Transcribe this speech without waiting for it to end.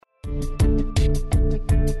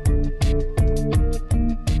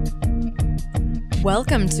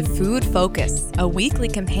Welcome to Food Focus, a weekly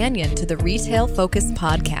companion to the Retail Focus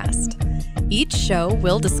podcast. Each show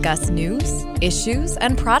will discuss news, issues,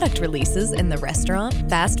 and product releases in the restaurant,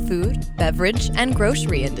 fast food, beverage, and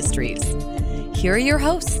grocery industries. Here are your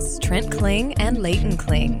hosts, Trent Kling and Leighton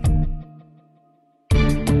Kling.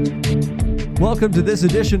 Welcome to this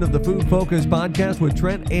edition of the Food Focus podcast with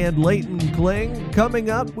Trent and Leighton Kling.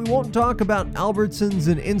 Coming up, we won't talk about Albertsons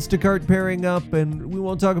and Instacart pairing up, and we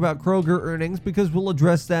won't talk about Kroger earnings because we'll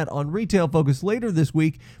address that on Retail Focus later this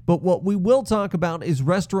week. But what we will talk about is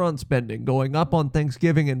restaurant spending going up on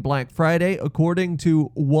Thanksgiving and Black Friday, according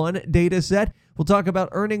to one data set. We'll talk about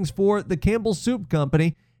earnings for the Campbell Soup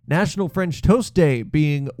Company, National French Toast Day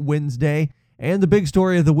being Wednesday, and the big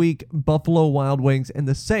story of the week, Buffalo Wild Wings and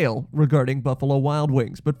the sale regarding Buffalo Wild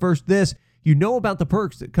Wings. But first this, you know about the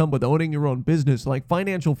perks that come with owning your own business, like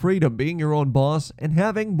financial freedom, being your own boss, and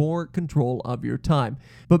having more control of your time.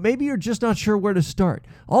 But maybe you're just not sure where to start.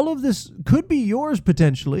 All of this could be yours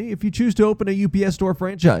potentially if you choose to open a UPS Store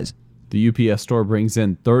franchise. The UPS Store brings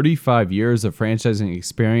in 35 years of franchising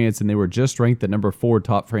experience, and they were just ranked the number 4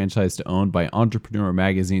 top franchise to own by Entrepreneur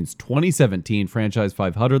Magazine's 2017 Franchise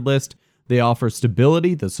 500 list. They offer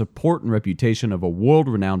stability, the support and reputation of a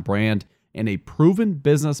world-renowned brand, and a proven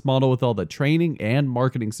business model with all the training and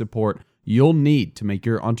marketing support you'll need to make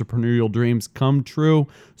your entrepreneurial dreams come true.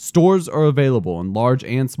 Stores are available in large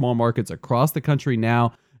and small markets across the country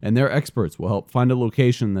now, and their experts will help find a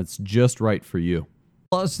location that's just right for you.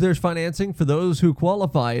 Plus, there's financing for those who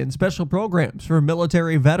qualify and special programs for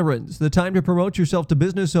military veterans. The time to promote yourself to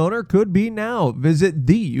business owner could be now. Visit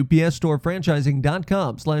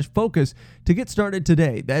theupsstorefranchising.com/focus to get started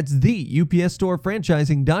today. That's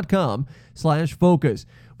theupsstorefranchising.com/focus.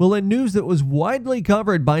 Well, in news that was widely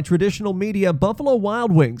covered by traditional media, Buffalo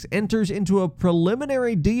Wild Wings enters into a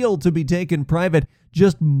preliminary deal to be taken private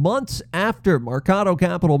just months after Mercado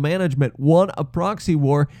Capital Management won a proxy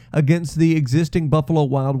war against the existing Buffalo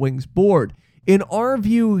Wild Wings board. In our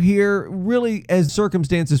view here, really, as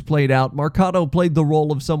circumstances played out, Mercado played the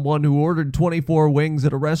role of someone who ordered 24 wings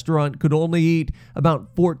at a restaurant, could only eat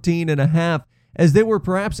about 14 and a half, as they were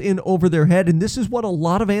perhaps in over their head. And this is what a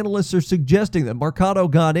lot of analysts are suggesting, that Mercado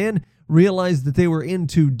got in, realized that they were in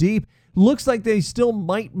too deep. Looks like they still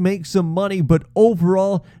might make some money, but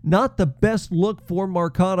overall, not the best look for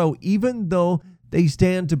Mercado, even though they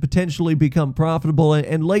stand to potentially become profitable.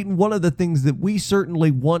 And Leighton, one of the things that we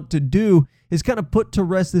certainly want to do is kind of put to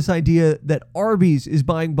rest this idea that Arby's is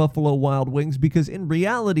buying Buffalo Wild Wings, because in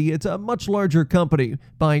reality, it's a much larger company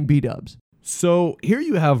buying B-dubs. So here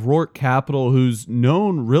you have Roark Capital, who's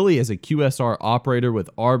known really as a QSR operator with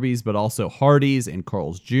Arby's, but also Hardee's and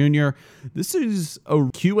Carl's Jr. This is a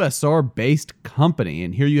QSR-based company,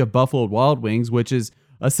 and here you have Buffalo Wild Wings, which is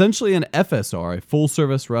essentially an FSR, a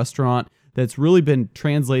full-service restaurant that's really been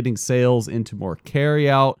translating sales into more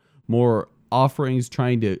carry-out, more offerings,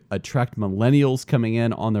 trying to attract millennials coming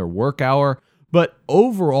in on their work hour. But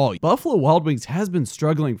overall, Buffalo Wild Wings has been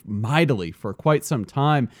struggling mightily for quite some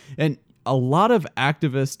time, and a lot of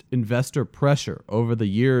activist investor pressure over the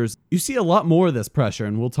years. You see a lot more of this pressure,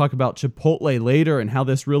 and we'll talk about Chipotle later and how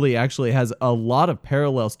this really actually has a lot of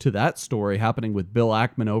parallels to that story happening with Bill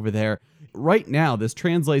Ackman over there. Right now, this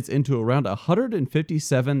translates into around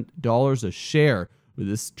 $157 a share with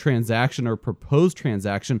this transaction or proposed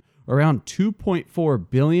transaction, around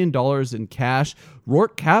 $2.4 billion in cash.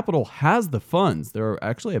 Roark Capital has the funds. They're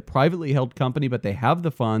actually a privately held company, but they have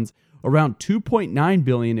the funds. Around $2.9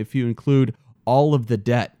 billion if you include all of the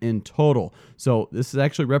debt in total. So this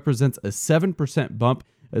actually represents a 7% bump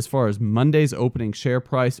as far as Monday's opening share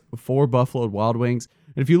price for Buffalo Wild Wings.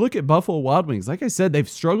 And if you look at Buffalo Wild Wings, like I said, they've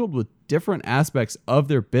struggled with different aspects of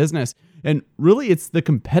their business. And really, it's the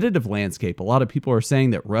competitive landscape. A lot of people are saying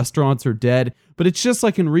that restaurants are dead, but it's just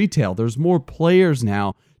like in retail. There's more players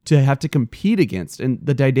now to have to compete against. And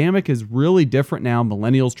the dynamic is really different now.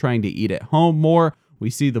 Millennials trying to eat at home more. We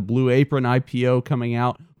see the Blue Apron IPO coming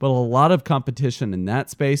out, but a lot of competition in that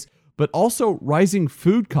space, but also rising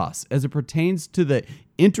food costs as it pertains to the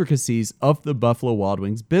intricacies of the Buffalo Wild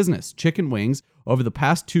Wings business. Chicken wings over the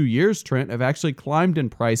past 2 years, Trent, have actually climbed in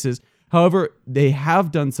prices. However, they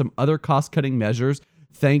have done some other cost-cutting measures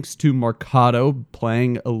thanks to Mercado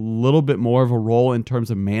playing a little bit more of a role in terms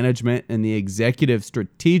of management and the executive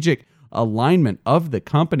strategic alignment of the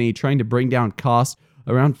company, trying to bring down costs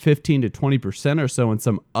around 15 to 20% or so in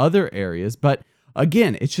some other areas. But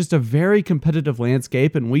again, it's just a very competitive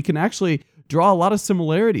landscape, and we can actually draw a lot of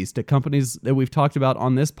similarities to companies that we've talked about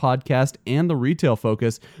on this podcast and the Retail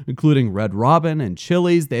Focus, including Red Robin and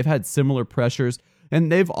Chili's. They've had similar pressures,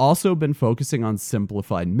 and they've also been focusing on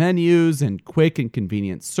simplified menus and quick and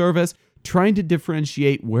convenient service trying to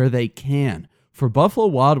differentiate where they can. For Buffalo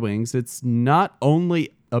Wild Wings, it's not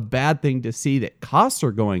only a bad thing to see that costs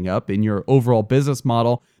are going up in your overall business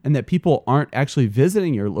model and that people aren't actually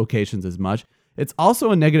visiting your locations as much. It's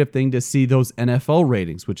also a negative thing to see those NFL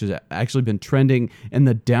ratings, which has actually been trending in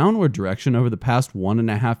the downward direction over the past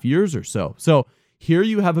 1.5 years or so. So here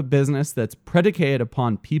you have a business that's predicated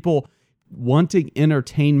upon people wanting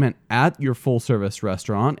entertainment at your full service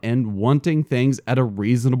restaurant and wanting things at a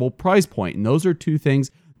reasonable price point. And those are two things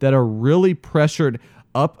that are really pressured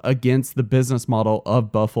up against the business model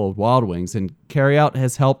of Buffalo Wild Wings. And carryout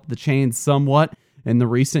has helped the chain somewhat in the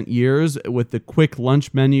recent years with the quick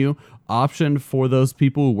lunch menu option for those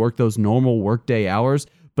people who work those normal workday hours,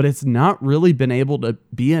 but it's not really been able to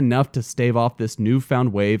be enough to stave off this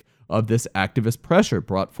newfound wave of this activist pressure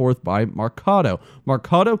brought forth by Mercado.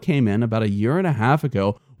 Mercado came in about 1.5 years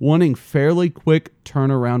ago wanting fairly quick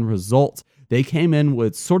turnaround results. They came in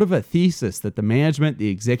with sort of a thesis that the management, the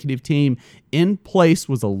executive team in place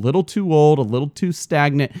was a little too old, a little too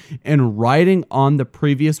stagnant, and riding on the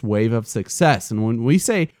previous wave of success. And when we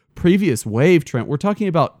say previous wave, Trent, we're talking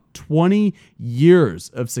about 20 years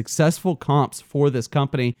of successful comps for this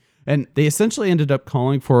company. And they essentially ended up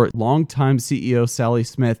calling for longtime CEO Sally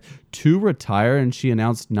Smith to retire. And she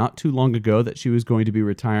announced not too long ago that she was going to be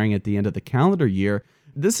retiring at the end of the calendar year.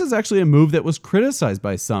 This is actually a move that was criticized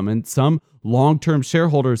by some and some long-term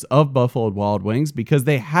shareholders of Buffalo Wild Wings because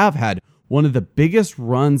they have had one of the biggest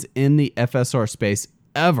runs in the FSR space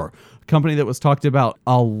ever. A company that was talked about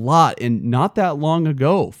a lot and not that long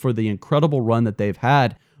ago for the incredible run that they've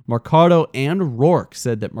had. Mercado and Roark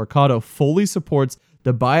said that Mercado fully supports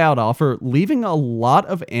the buyout offer, leaving a lot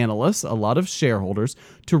of analysts, a lot of shareholders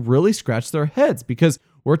to really scratch their heads because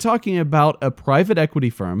we're talking about a private equity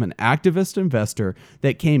firm, an activist investor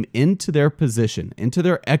that came into their position, into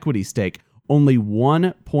their equity stake only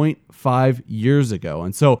 1.5 years ago.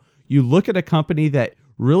 And so you look at a company that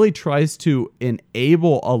really tries to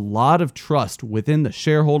enable a lot of trust within the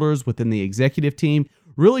shareholders, within the executive team,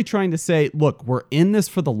 really trying to say, look, we're in this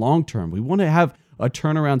for the long term. We want to have a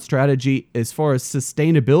turnaround strategy as far as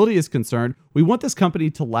sustainability is concerned. We want this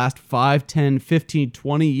company to last 5, 10, 15,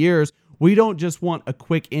 20 years. We don't just want a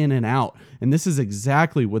quick in and out. And this is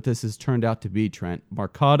exactly what this has turned out to be, Trent.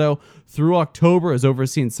 Mercado, through October, has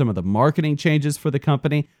overseen some of the marketing changes for the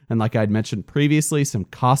company. And like I'd mentioned previously, some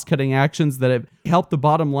cost-cutting actions that have helped the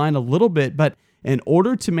bottom line a little bit. But in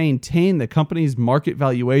order to maintain the company's market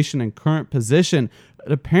valuation and current position,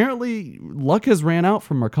 apparently luck has ran out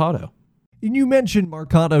from Mercado. You mentioned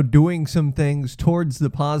Mercado doing some things towards the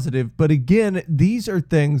positive, but again, these are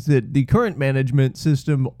things that the current management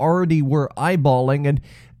system already were eyeballing. And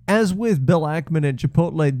as with Bill Ackman and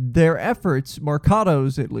Chipotle, their efforts,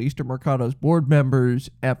 Mercado's at least, or Mercado's board members'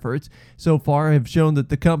 efforts so far have shown that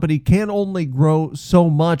the company can only grow so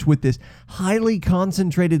much with this highly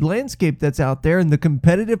concentrated landscape that's out there and the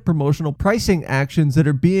competitive promotional pricing actions that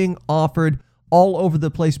are being offered all over the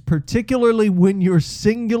place, particularly when your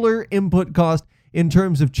singular input cost in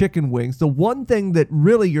terms of chicken wings, the one thing that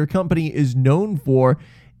really your company is known for,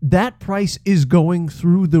 that price is going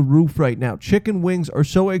through the roof right now. Chicken wings are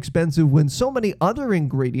so expensive when so many other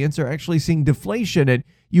ingredients are actually seeing deflation, and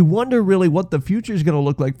you wonder really what the future is going to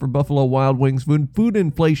look like for Buffalo Wild Wings when food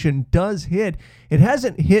inflation does hit. It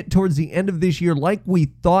hasn't hit towards the end of this year like we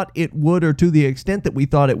thought it would, or to the extent that we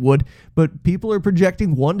thought it would, but people are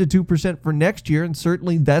projecting 1% to 2% for next year, and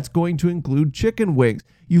certainly that's going to include chicken wings.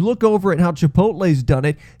 You look over at how Chipotle's done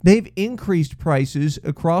it. They've increased prices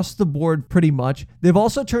across the board pretty much. They've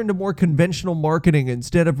also turned to more conventional marketing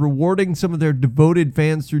instead of rewarding some of their devoted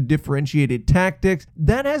fans through differentiated tactics.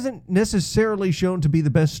 That hasn't necessarily shown to be the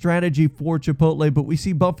best strategy for Chipotle, but we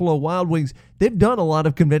see Buffalo Wild Wings, they've done a lot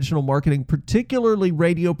of conventional marketing, particularly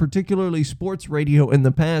radio, particularly sports radio in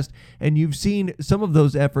the past, and you've seen some of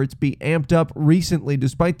those efforts be amped up recently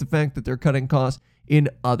despite the fact that they're cutting costs in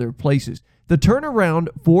other places. The turnaround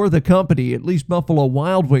for the company, at least Buffalo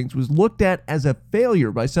Wild Wings, was looked at as a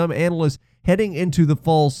failure by some analysts heading into the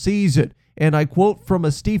fall season. And I quote from a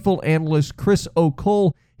Stifel analyst, Chris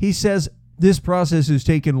O'Cole, he says, "This process has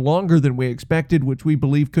taken longer than we expected, which we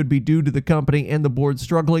believe could be due to the company and the board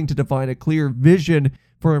struggling to define a clear vision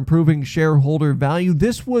for improving shareholder value."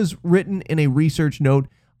 This was written in a research note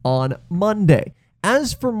on Monday.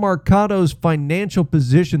 As for Mercado's financial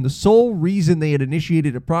position, the sole reason they had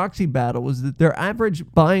initiated a proxy battle was that their average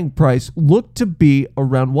buying price looked to be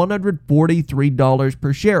around $143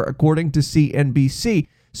 per share, according to CNBC.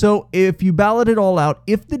 So if you ballot it all out,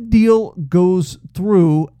 if the deal goes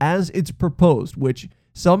through as it's proposed, which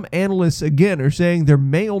Some analysts, again, are saying there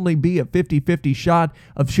may only be a 50-50 shot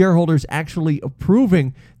of shareholders actually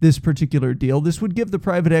approving this particular deal. This would give the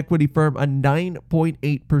private equity firm a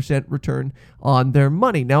 9.8% return on their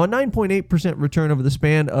money. Now, a 9.8% return over the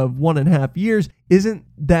span of 1.5 years isn't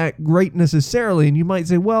that great necessarily, and you might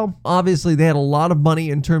say, well, obviously they had a lot of money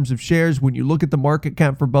in terms of shares. When you look at the market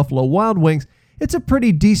cap for Buffalo Wild Wings, it's a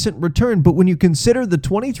pretty decent return, but when you consider the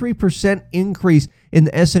 23% increase in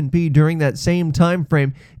the S&P during that same time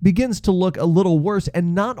frame, it begins to look a little worse.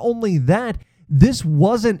 And not only that, this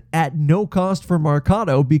wasn't at no cost for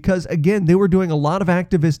Mercado because, again, they were doing a lot of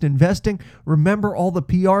activist investing. Remember all the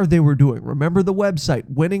PR they were doing. Remember the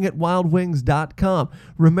website, winningatwildwings.com.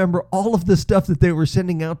 Remember all of the stuff that they were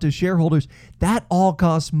sending out to shareholders. That all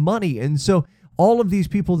costs money. And so all of these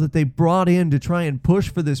people that they brought in to try and push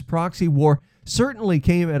for this proxy war certainly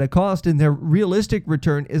came at a cost, and their realistic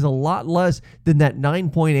return is a lot less than that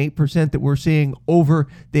 9.8% that we're seeing over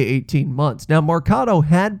the 18 months. Now, Mercado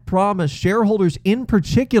had promised shareholders in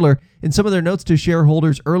particular, in some of their notes to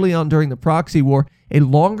shareholders early on during the proxy war, a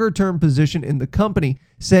longer-term position in the company,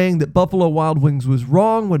 saying that Buffalo Wild Wings was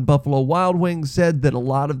wrong when Buffalo Wild Wings said that a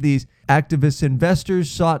lot of these activist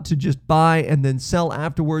investors sought to just buy and then sell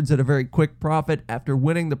afterwards at a very quick profit after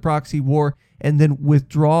winning the proxy war and then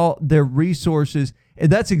withdraw their resources.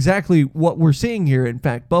 And that's exactly what we're seeing here. In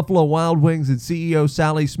fact, Buffalo Wild Wings and CEO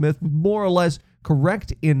Sally Smith was more or less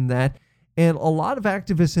correct in that. And a lot of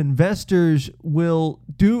activist investors will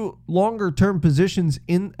do longer-term positions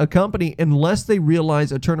in a company unless they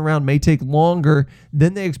realize a turnaround may take longer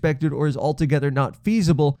than they expected or is altogether not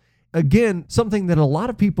feasible. Again, something that a lot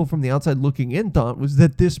of people from the outside looking in thought was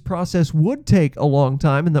that this process would take a long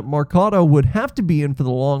time and that Mercado would have to be in for the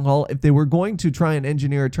long haul if they were going to try and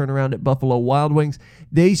engineer a turnaround at Buffalo Wild Wings.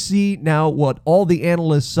 They see now what all the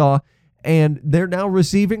analysts saw, and they're now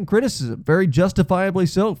receiving criticism, very justifiably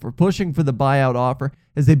so, for pushing for the buyout offer,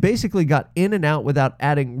 as they basically got in and out without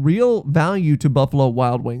adding real value to Buffalo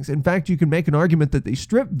Wild Wings. In fact, you can make an argument that they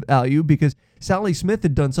stripped value because Sally Smith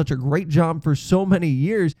had done such a great job for so many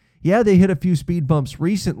years. Yeah, they hit a few speed bumps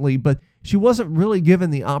recently, but she wasn't really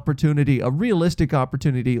given the opportunity, a realistic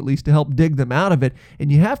opportunity at least, to help dig them out of it.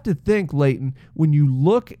 And you have to think, Leighton, when you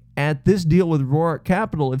look at this deal with Roark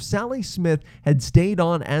Capital, if Sally Smith had stayed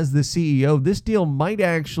on as the CEO, this deal might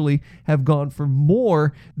actually have gone for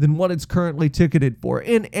more than what it's currently ticketed for.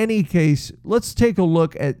 In any case, let's take a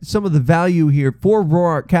look at some of the value here for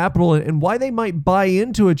Roark Capital and why they might buy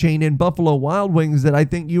into a chain in Buffalo Wild Wings that I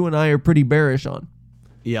think you and I are pretty bearish on.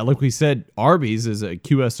 Yeah, like we said, Arby's is a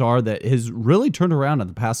QSR that has really turned around in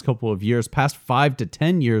the past couple of years, past 5 to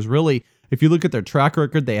 10 years, really. If you look at their track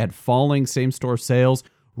record, they had falling same-store sales.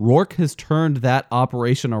 Roark has turned that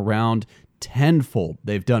operation around tenfold.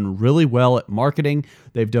 They've done really well at marketing.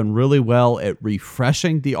 They've done really well at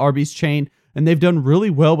refreshing the Arby's chain. And they've done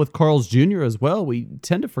really well with Carl's Jr. as well. We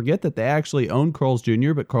tend to forget that they actually own Carl's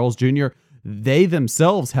Jr., but Carl's Jr., they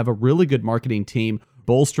themselves have a really good marketing team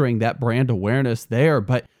bolstering that brand awareness there.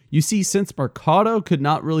 But you see, since Mercado could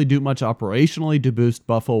not really do much operationally to boost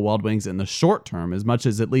Buffalo Wild Wings in the short term, as much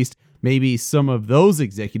as at least maybe some of those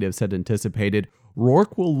executives had anticipated,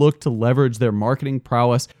 Roark will look to leverage their marketing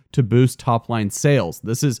prowess to boost top-line sales.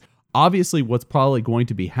 This is obviously what's probably going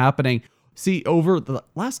to be happening. See, over the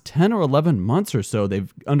last 10 or 11 months or so,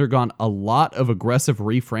 they've undergone a lot of aggressive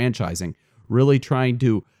refranchising, really trying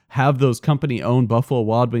to have those company-owned Buffalo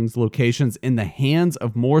Wild Wings locations in the hands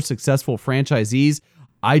of more successful franchisees.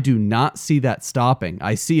 I do not see that stopping.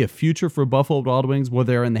 I see a future for Buffalo Wild Wings where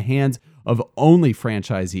they're in the hands of only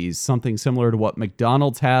franchisees, something similar to what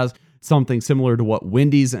McDonald's has, something similar to what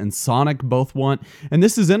Wendy's and Sonic both want. And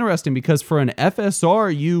this is interesting because for an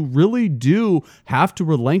FSR, you really do have to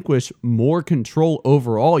relinquish more control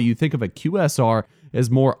overall. You think of a QSR as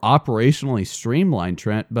more operationally streamlined,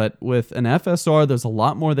 Trent, but with an FSR, there's a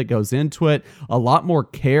lot more that goes into it. A lot more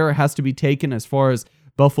care has to be taken as far as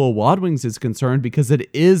Buffalo Wild Wings is concerned because it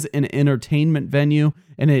is an entertainment venue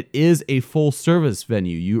and it is a full service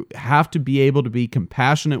venue. You have to be able to be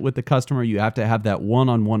compassionate with the customer. You have to have that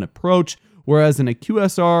one-on-one approach, whereas in a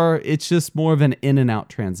QSR, it's just more of an in and out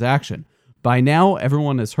transaction. By now,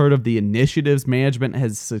 everyone has heard of the initiatives management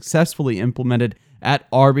has successfully implemented at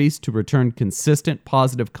Arby's to return consistent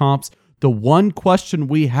positive comps. The one question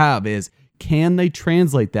we have is, can they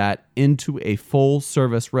translate that into a full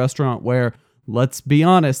service restaurant where, let's be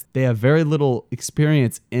honest, they have very little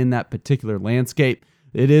experience in that particular landscape?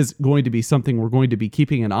 It is going to be something we're going to be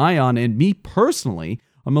keeping an eye on. And me personally,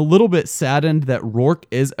 I'm a little bit saddened that Roark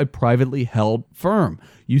is a privately held firm.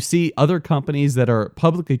 You see other companies that are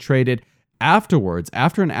publicly traded afterwards,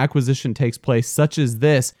 after an acquisition takes place, such as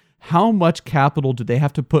this, how much capital do they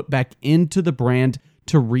have to put back into the brand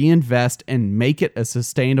to reinvest and make it a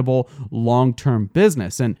sustainable long-term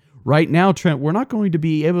business. And right now, Trent, we're not going to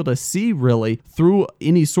be able to see really through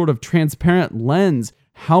any sort of transparent lens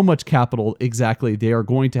how much capital exactly they are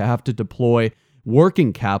going to have to deploy,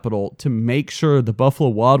 working capital, to make sure the Buffalo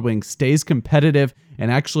Wild Wings stays competitive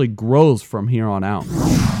and actually grows from here on out.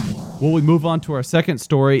 Well, we move on to our second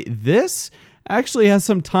story. This actually has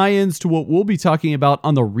some tie-ins to what we'll be talking about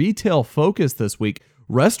on the retail focus this week.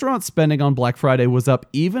 Restaurant spending on Black Friday was up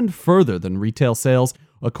even further than retail sales,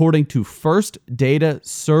 according to First Data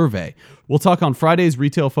Survey. We'll talk on Friday's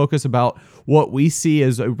Retail Focus about what we see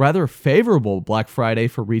as a rather favorable Black Friday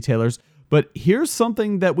for retailers, but here's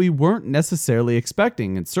something that we weren't necessarily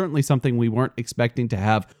expecting, and certainly something we weren't expecting to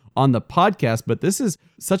have on the podcast, but this is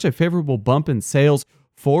such a favorable bump in sales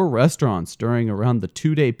for restaurants during around the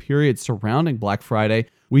 2-day period surrounding Black Friday.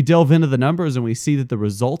 We delve into the numbers and we see that the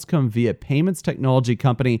results come via payments technology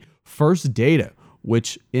company First Data,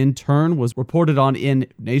 which in turn was reported on in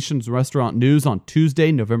Nation's Restaurant News on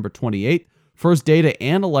Tuesday, November 28th. First Data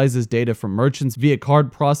analyzes data from merchants via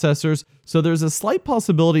card processors, so there's a slight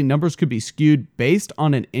possibility numbers could be skewed based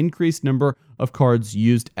on an increased number of cards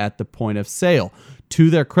used at the point of sale.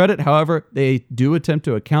 To their credit, however, they do attempt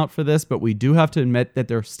to account for this, but we do have to admit that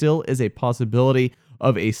there still is a possibility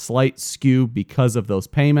of a slight skew because of those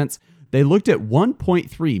payments. They looked at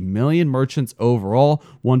 1.3 million merchants overall,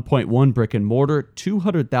 1.1 brick and mortar,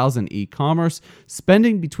 200,000 e-commerce.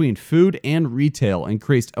 Spending between food and retail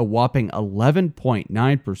increased a whopping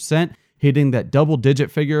 11.9%, hitting that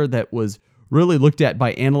double-digit figure that was really looked at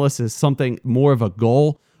by analysts as something more of a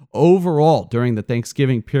goal. Overall, during the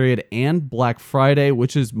Thanksgiving period and Black Friday,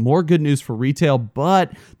 which is more good news for retail,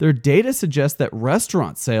 but their data suggests that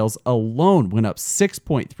restaurant sales alone went up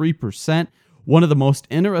 6.3%. One of the most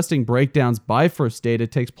interesting breakdowns by First Data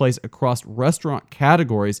takes place across restaurant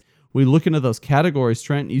categories. We look into those categories,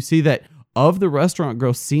 Trent, you see that of the restaurant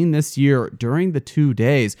growth seen this year during the 2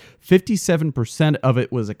 days, 57% of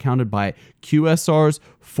it was accounted by QSRs,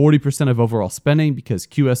 40% of overall spending, because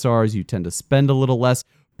QSRs, you tend to spend a little less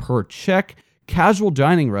per check. Casual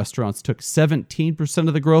dining restaurants took 17%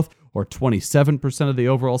 of the growth, or 27% of the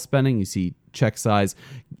overall spending. You see check size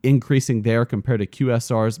increasing there compared to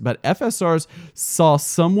QSRs, but FSRs saw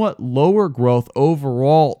somewhat lower growth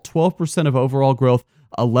overall, 12% of overall growth,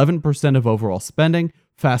 11% of overall spending.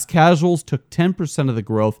 Fast casuals took 10% of the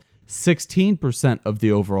growth, 16% of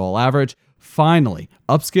the overall average. Finally,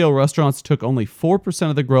 upscale restaurants took only 4%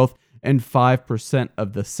 of the growth and 5%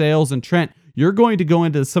 of the sales. And Trent, you're going to go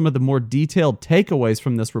into some of the more detailed takeaways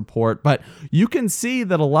from this report, but you can see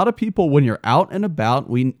that a lot of people, when you're out and about,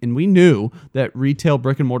 we knew that retail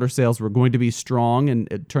brick and mortar sales were going to be strong, and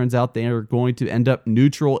it turns out they are going to end up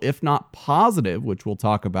neutral, if not positive, which we'll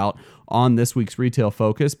talk about on this week's Retail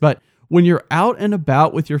Focus. But when you're out and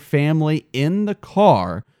about with your family in the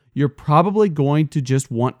car, you're probably going to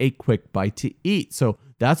just want a quick bite to eat. So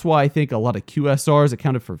that's why I think a lot of QSRs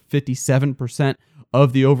accounted for 57%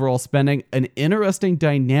 of the overall spending. An interesting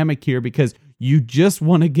dynamic here because you just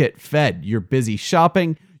want to get fed. You're busy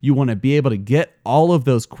shopping. You want to be able to get all of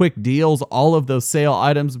those quick deals, all of those sale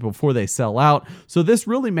items before they sell out. So this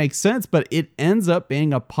really makes sense, but it ends up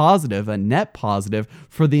being a positive, a net positive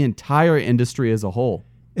for the entire industry as a whole.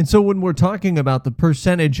 And so when we're talking about the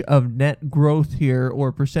percentage of net growth here,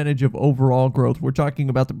 or percentage of overall growth, we're talking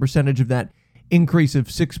about the percentage of that increase of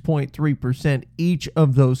 6.3%. Each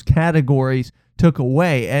of those categories took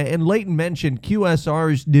away. And Leighton mentioned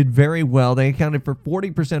QSRs did very well. They accounted for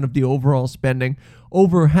 40% of the overall spending,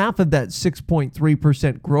 over half of that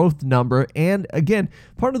 6.3% growth number. And again,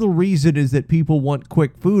 part of the reason is that people want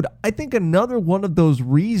quick food. I think another one of those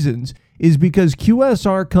reasons is because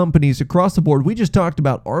QSR companies across the board, we just talked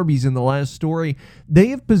about Arby's in the last story, they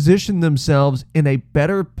have positioned themselves in a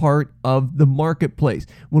better part of the marketplace.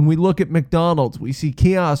 When we look at McDonald's, we see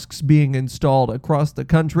kiosks being installed across the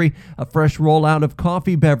country, a fresh rollout of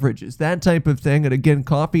coffee beverages, that type of thing. And again,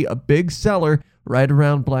 coffee, a big seller right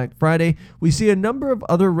around Black Friday. We see a number of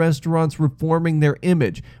other restaurants reforming their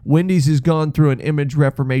image. Wendy's has gone through an image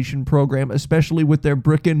reformation program, especially with their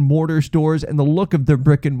brick and mortar stores and the look of their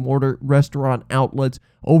brick and mortar restaurant outlets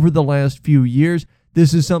over the last few years.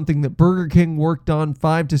 This is something that Burger King worked on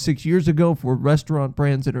 5 to 6 years ago for Restaurant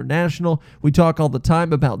Brands International. We talk all the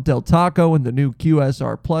time about Del Taco and the new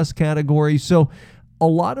QSR Plus category. So a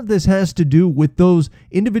lot of this has to do with those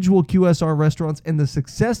individual QSR restaurants and the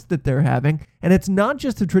success that they're having. And it's not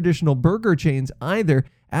just the traditional burger chains either.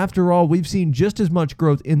 After all, we've seen just as much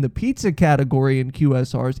growth in the pizza category in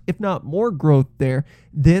QSRs, if not more growth there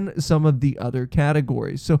than some of the other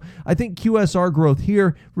categories. So I think QSR growth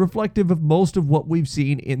here reflective of most of what we've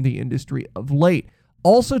seen in the industry of late.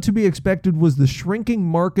 Also to be expected was the shrinking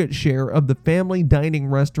market share of the family dining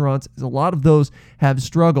restaurants, as a lot of those have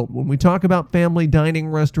struggled. When we talk about family dining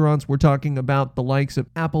restaurants, we're talking about the likes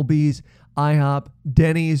of Applebee's, IHOP,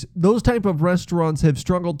 Denny's. Those type of restaurants have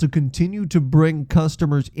struggled to continue to bring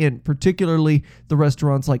customers in, particularly the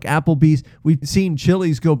restaurants like Applebee's. We've seen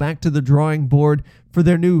Chili's go back to the drawing board for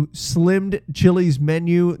their new slimmed Chili's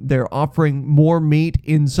menu. They're offering more meat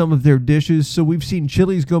in some of their dishes. So we've seen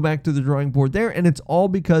Chili's go back to the drawing board there, and it's all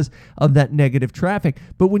because of that negative traffic.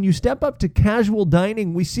 But when you step up to casual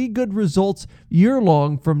dining, we see good results year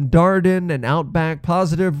long from Darden and Outback,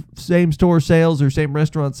 positive same store sales or same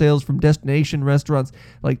restaurant sales from destination restaurants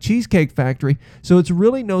like Cheesecake Factory. So it's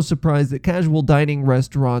really no surprise that casual dining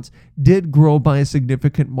restaurants did grow by a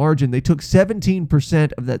significant margin. They took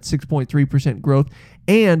 17% of that 6.3% growth,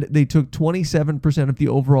 and they took 27% of the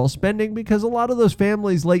overall spending, because a lot of those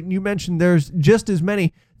families, Leighton, you mentioned there's just as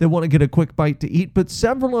many that want to get a quick bite to eat, but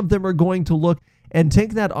several of them are going to look and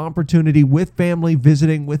take that opportunity with family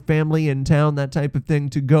visiting, with family in town, that type of thing,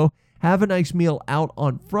 to go have a nice meal out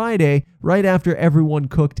on Friday right after everyone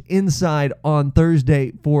cooked inside on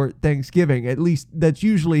Thursday for Thanksgiving. At least that's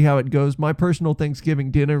usually how it goes. My personal Thanksgiving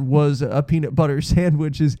dinner was a peanut butter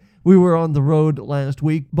sandwich as we were on the road last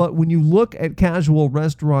week. But when you look at casual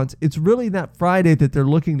restaurants, it's really that Friday that they're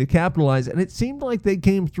looking to capitalize, and it seemed like they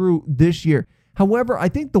came through this year. However, I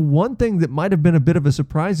think the one thing that might have been a bit of a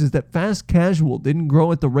surprise is that fast casual didn't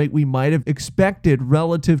grow at the rate we might have expected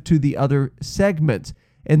relative to the other segments.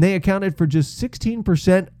 And they accounted for just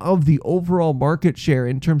 16% of the overall market share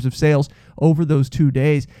in terms of sales over those 2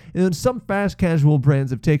 days. And then some fast casual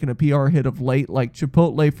brands have taken a PR hit of late, like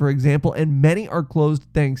Chipotle, for example, and many are closed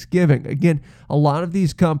Thanksgiving. Again, a lot of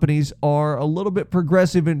these companies are a little bit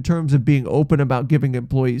progressive in terms of being open about giving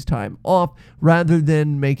employees time off rather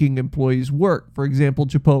than making employees work. For example,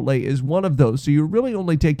 Chipotle is one of those. So you're really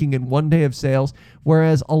only taking in 1 day of sales,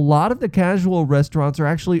 whereas a lot of the casual restaurants are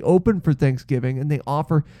actually open for Thanksgiving and they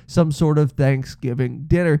offer some sort of Thanksgiving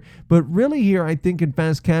dinner. But really here, I think in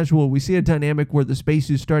fast casual, we see a dynamic where the space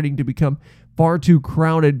is starting to become far too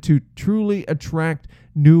crowded to truly attract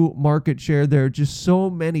new market share. There are just so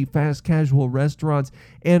many fast casual restaurants.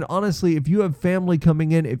 And honestly, if you have family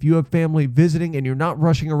coming in, if you have family visiting and you're not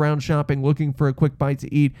rushing around shopping looking for a quick bite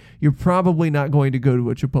to eat, you're probably not going to go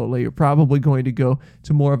to a Chipotle. You're probably going to go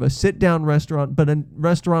to more of a sit-down restaurant, but a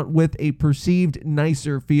restaurant with a perceived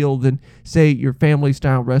nicer feel than, say, your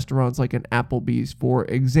family-style restaurants like an Applebee's, for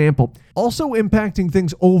example. Also impacting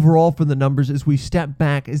things overall for the numbers as we step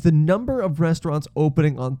back is the number of restaurants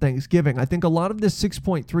opening on Thanksgiving. I think a lot of this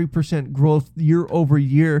 6.3% growth year over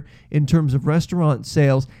year in terms of restaurant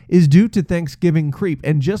sales is due to Thanksgiving creep.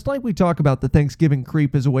 And just like we talk about the Thanksgiving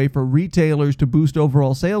creep as a way for retailers to boost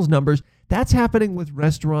overall sales numbers, that's happening with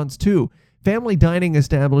restaurants too. Family dining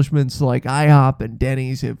establishments like IHOP and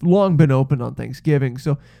Denny's have long been open on Thanksgiving,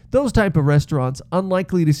 so those type of restaurants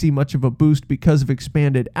unlikely to see much of a boost because of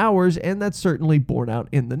expanded hours, and that's certainly borne out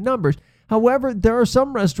in the numbers. However, there are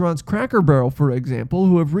some restaurants, Cracker Barrel, for example,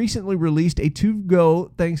 who have recently released a to-go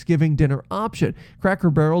Thanksgiving dinner option. Cracker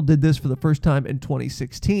Barrel did this for the first time in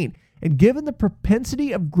 2016. And given the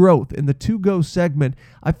propensity of growth in the to-go segment,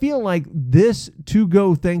 I feel like this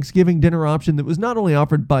to-go Thanksgiving dinner option that was not only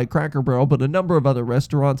offered by Cracker Barrel, but a number of other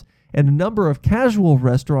restaurants and a number of casual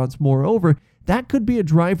restaurants, moreover, that could be a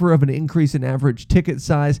driver of an increase in average ticket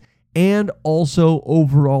size and also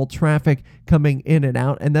overall traffic coming in and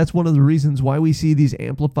out. And that's one of the reasons why we see these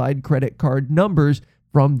amplified credit card numbers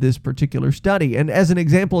from this particular study. And as an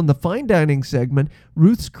example, in the fine dining segment,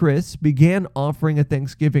 Ruth's Chris began offering a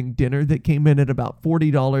Thanksgiving dinner that came in at about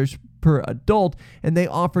 $40 per adult, and they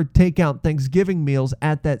offered takeout Thanksgiving meals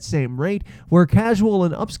at that same rate, where casual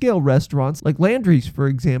and upscale restaurants like Landry's, for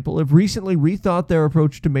example, have recently rethought their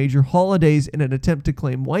approach to major holidays in an attempt to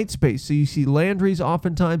claim white space. So you see Landry's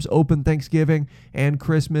oftentimes open Thanksgiving and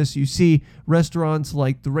Christmas. You see restaurants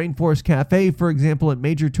like the Rainforest Cafe, for example, at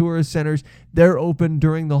major tourist centers, they're open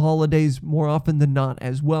during the holidays more often than not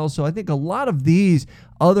as well. So I think a lot of these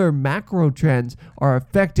other macro trends are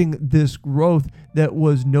affecting this growth that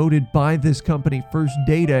was noted by this company, First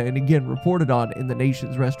Data, and again reported on in the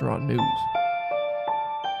nation's restaurant news.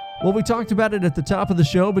 Well, we talked about it at the top of the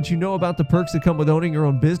show, but you know about the perks that come with owning your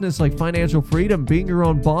own business, like financial freedom, being your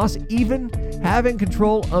own boss, even having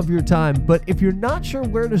control of your time. But if you're not sure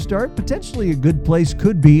where to start, potentially a good place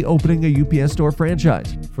could be opening a UPS Store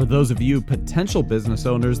franchise. For those of you potential business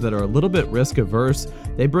owners that are a little bit risk averse,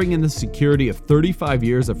 they bring in the security of 35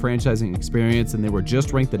 years of franchising experience, and they were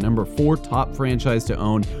just ranked the number 4 top franchise to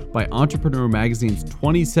own by Entrepreneur Magazine's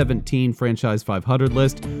 2017 Franchise 500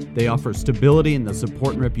 list. They offer stability and the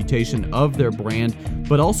support and reputation of their brand,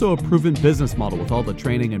 but also a proven business model with all the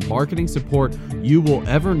training and marketing support you will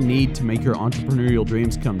ever need to make your entrepreneurial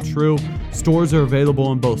dreams come true. Stores are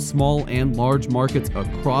available in both small and large markets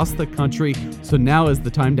across the country, so now is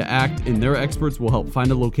the time to act, and their experts will help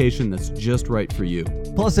find a location that's just right for you.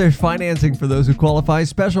 Plus, there's financing for those who qualify,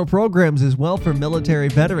 special programs as well for military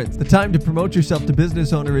veterans. The time to promote yourself to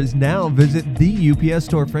business owner is now. Visit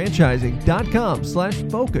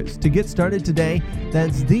theupsstorefranchising.com/focus to get started today.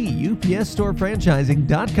 That's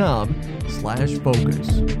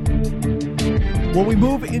theupsstorefranchising.com/focus. Well, we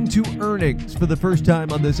move into earnings for the first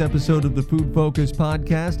time on this episode of the Food Focus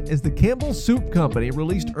podcast as the Campbell Soup Company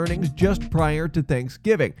released earnings just prior to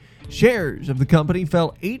Thanksgiving. Shares of the company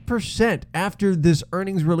fell 8% after this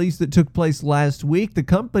earnings release that took place last week. The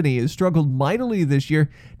company has struggled mightily this year,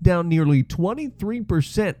 down nearly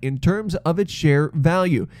 23% in terms of its share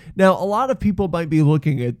value. Now, a lot of people might be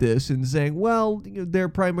looking at this and saying, well, they're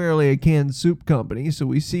primarily a canned soup company, so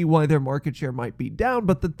we see why their market share might be down.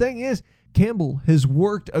 But the thing is, Campbell has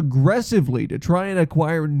worked aggressively to try and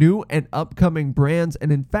acquire new and upcoming brands, and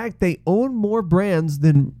in fact, they own more brands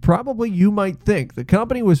than probably you might think. The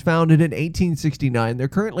company was founded in 1869. They're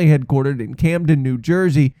currently headquartered in Camden, New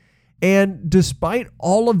Jersey, and despite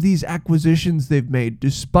all of these acquisitions they've made,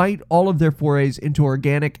 despite all of their forays into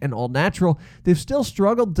organic and all natural, they've still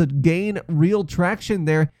struggled to gain real traction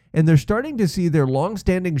there, and they're starting to see their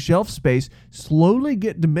long-standing shelf space slowly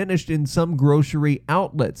get diminished in some grocery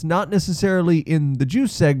outlets. Not necessarily in the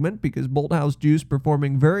juice segment, because Bolthouse Juice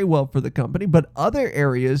performing very well for the company, but other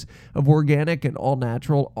areas of organic and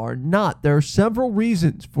all-natural are not. There are several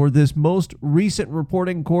reasons for this most recent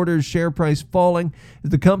reporting quarter's share price falling, as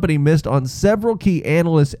the company missed on several key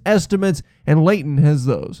analyst estimates, and Leighton has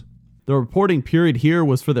those. The reporting period here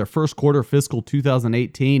was for their first quarter fiscal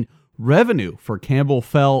 2018. Revenue for Campbell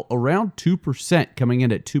fell around 2%, coming in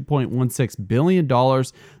at $2.16 billion.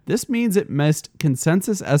 This means it missed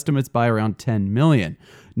consensus estimates by around $10 million.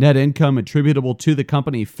 Net income attributable to the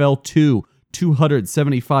company fell to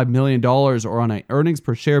 $275 million, or on an earnings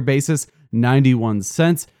per share basis, 91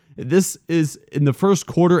 cents. This is in the first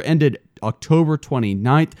quarter ended October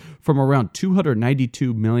 29th from around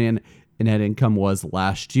 $292 million in net income was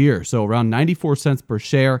last year. So around 94 cents per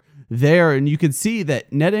share there, and you can see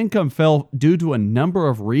that net income fell due to a number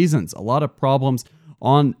of reasons. A lot of problems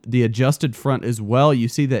on the adjusted front as well. You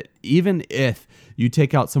see that even if you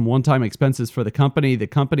take out some one-time expenses for the company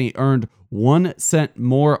earned 1 cent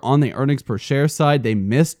more on the earnings per share side. They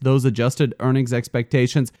missed those adjusted earnings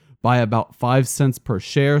expectations by about 5 cents per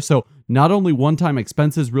share. So not only one-time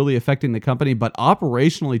expenses really affecting the company, but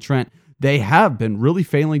operationally, Trent, they have been really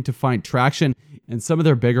failing to find traction in some of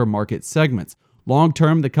their bigger market segments. Long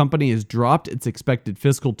term, the company has dropped its expected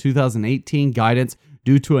fiscal 2018 guidance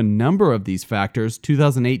due to a number of these factors.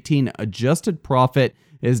 2018 adjusted profit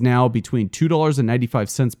is now between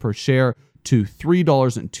 $2.95 per share to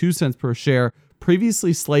 $3.02 per share,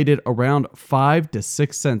 previously slated around 5 to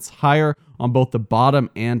 6 cents higher on both the bottom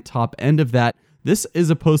and top end of that. This is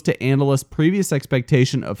opposed to analysts' previous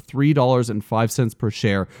expectation of $3.05 per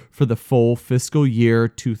share for the full fiscal year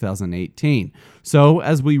 2018. So,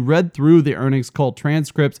 as we read through the earnings call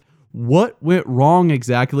transcripts, what went wrong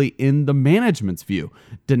exactly in the management's view?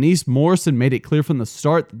 Denise Morrison made it clear from the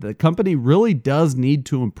start that the company really does need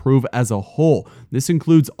to improve as a whole. This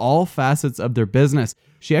includes all facets of their business.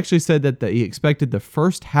 She actually said that they expected the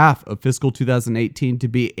first half of fiscal 2018 to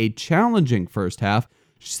be a challenging first half.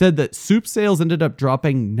 She said that soup sales ended up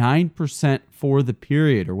dropping 9% for the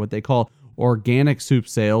period, or what they call organic soup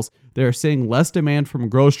sales. They're seeing less demand from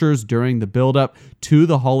grocers during the buildup to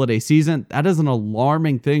the holiday season. That is an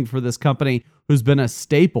alarming thing for this company, who's been a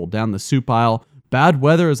staple down the soup aisle. Bad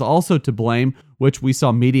weather is also to blame, which we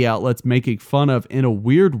saw media outlets making fun of in a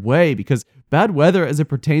weird way, because bad weather as it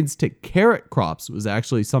pertains to carrot crops was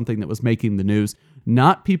actually something that was making the news.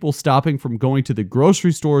 Not people stopping from going to the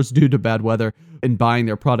grocery stores due to bad weather and buying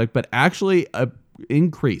their product, but actually a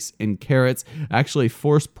increase in carrots actually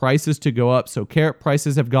forced prices to go up. So carrot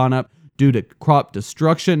prices have gone up due to crop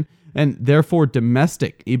destruction, and therefore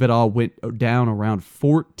domestic EBITDA went down around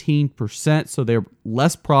 14%. So they're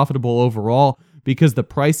less profitable overall. because the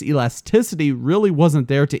price elasticity really wasn't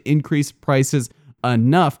there to increase prices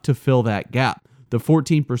enough to fill that gap. The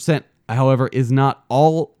 14%, however, is not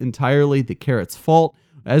all entirely the carrot's fault,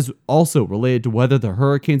 as also related to whether the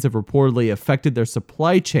hurricanes have reportedly affected their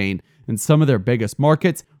supply chain in some of their biggest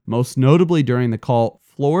markets, most notably during the call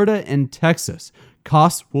Florida and Texas.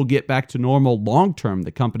 Costs will get back to normal long term,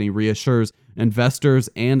 the company reassures investors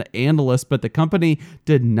and analysts, but the company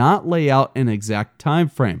did not lay out an exact time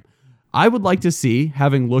frame. I would like to see,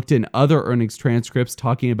 having looked in other earnings transcripts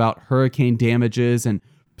talking about hurricane damages and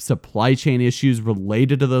supply chain issues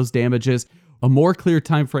related to those damages, a more clear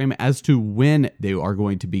time frame as to when they are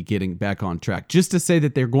going to be getting back on track. Just to say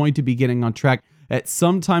that they're going to be getting on track at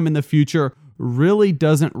some time in the future really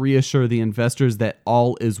doesn't reassure the investors that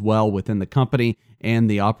all is well within the company and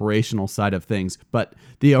the operational side of things. But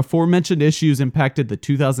the aforementioned issues impacted the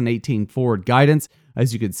 2018 forward guidance,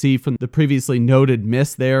 as you can see from the previously noted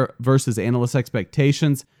miss there versus analyst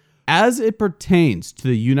expectations. As it pertains to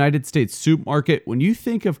the United States soup market, when you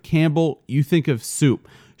think of Campbell, you think of soup.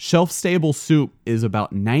 Shelf-stable soup is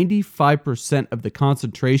about 95% of the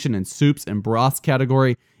concentration in soups and broths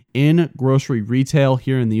category in grocery retail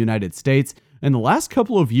here in the United States. In the last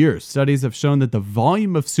couple of years, studies have shown that the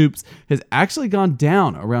volume of soups has actually gone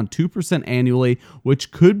down around 2% annually,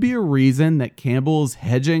 which could be a reason that Campbell is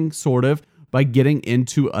hedging sort of by getting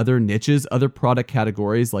into other niches, other product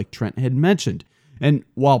categories like Trent had mentioned. And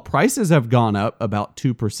while prices have gone up about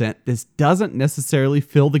 2%, this doesn't necessarily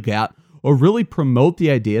fill the gap or really promote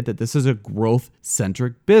the idea that this is a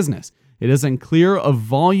growth-centric business. It isn't clear if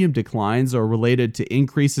volume declines are related to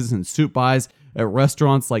increases in soup buys at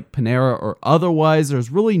restaurants like Panera or otherwise.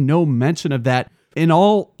 There's really no mention of that. In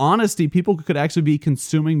all honesty, people could actually be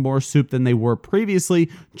consuming more soup than they were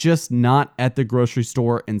previously, just not at the grocery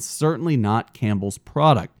store and certainly not Campbell's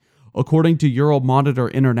product. According to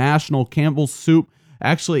Euromonitor International, Campbell's Soup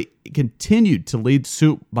actually continued to lead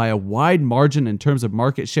soup by a wide margin in terms of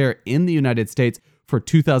market share in the United States for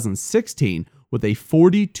 2016, with a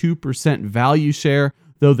 42% value share,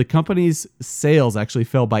 though the company's sales actually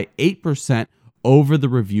fell by 8% over the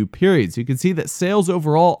review period. So you can see that sales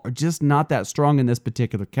overall are just not that strong in this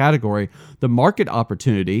particular category. The market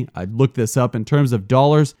opportunity, I looked this up in terms of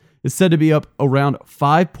dollars, is said to be up around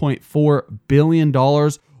 $5.4 billion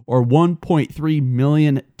or 1.3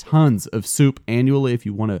 million tons of soup annually, if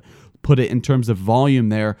you want to put it in terms of volume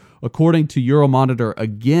there. According to Euromonitor,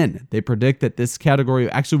 again, they predict that this category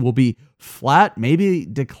actually will be flat, maybe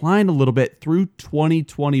decline a little bit through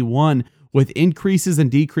 2021 with increases and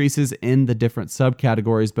decreases in the different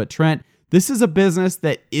subcategories. But Trent, this is a business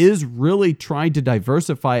that is really trying to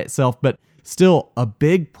diversify itself, but still a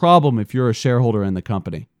big problem if you're a shareholder in the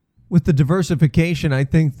company. With the diversification, I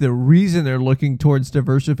think the reason they're looking towards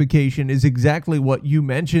diversification is exactly what you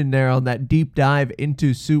mentioned there on that deep dive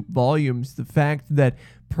into soup volumes. The fact that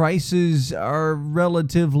prices are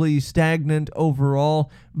relatively stagnant overall,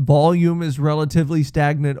 volume is relatively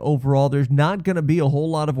stagnant overall. There's not going to be a whole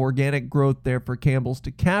lot of organic growth there for Campbell's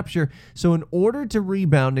to capture. So in order to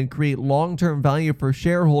rebound and create long-term value for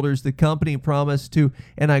shareholders, the company promised to,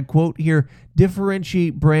 and I quote here,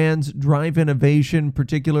 differentiate brands, drive innovation,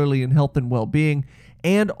 particularly in health and well-being,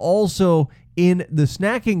 and also in the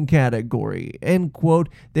snacking category, end quote.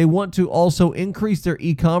 They want to also increase their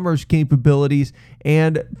e-commerce capabilities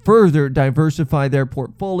and further diversify their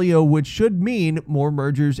portfolio, which should mean more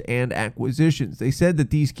mergers and acquisitions. They said that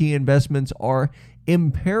these key investments are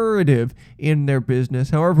imperative in their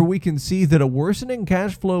business. However, we can see that a worsening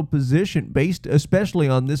cash flow position based especially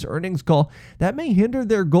on this earnings call, that may hinder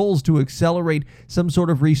their goals to accelerate some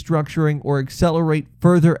sort of restructuring or accelerate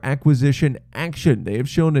further acquisition action. They have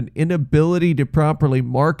shown an inability to properly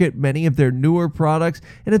market many of their newer products,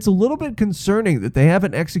 and it's a little bit concerning that they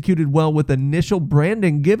haven't executed well with initial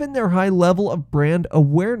branding given their high level of brand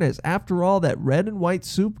awareness. After all, that red and white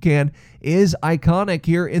soup can is iconic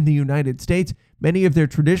here in the United States. Many of their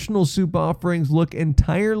traditional soup offerings look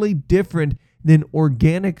entirely different than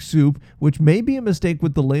organic soup, which may be a mistake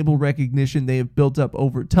with the label recognition they have built up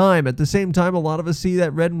over time. At the same time, a lot of us see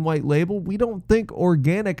that red and white label. We don't think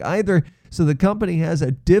organic either. So the company has a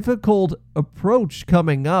difficult approach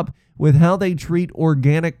coming up with how they treat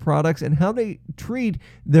organic products and how they treat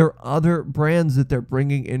their other brands that they're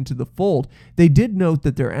bringing into the fold. They did note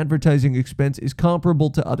that their advertising expense is comparable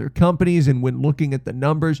to other companies, and when looking at the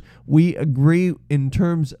numbers, we agree in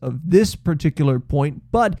terms of this particular point,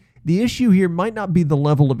 but The issue here might not be the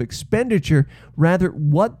level of expenditure, rather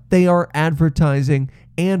what they are advertising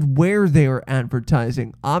and where they are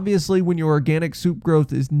advertising. Obviously, when your organic soup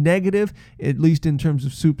growth is negative, at least in terms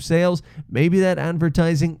of soup sales, maybe that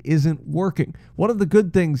advertising isn't working. One of the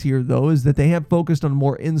good things here, though, is that they have focused on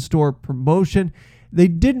more in-store promotion. They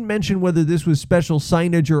didn't mention whether this was special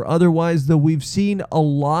signage or otherwise, though we've seen a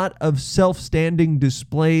lot of self-standing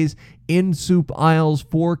displays in soup aisles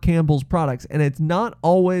for Campbell's products. And it's not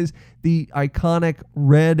always the iconic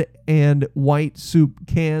red and white soup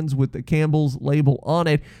cans with the Campbell's label on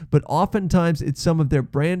it, but oftentimes it's some of their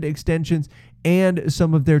brand extensions and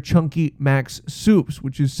some of their Chunky Max soups,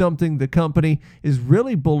 which is something the company is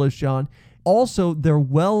really bullish on. Also, their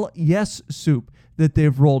Well Yes soup that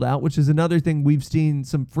they've rolled out, which is another thing we've seen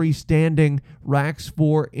some freestanding racks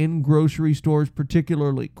for in grocery stores,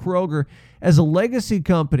 particularly Kroger. As a legacy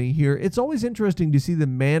company here, it's always interesting to see the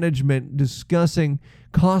management discussing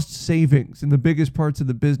cost savings in the biggest parts of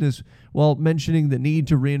the business while mentioning the need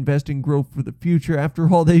to reinvest in growth for the future.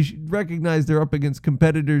 After all, they recognize they're up against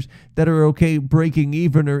competitors that are okay breaking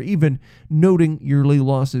even or even noting yearly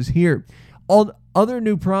losses here. All other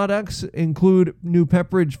new products include new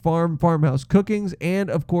Pepperidge Farm farmhouse cookings and,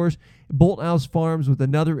 of course, Bolthouse Farms with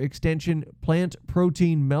another extension, plant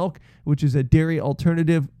protein milk, which is a dairy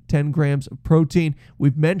alternative, 10 grams of protein.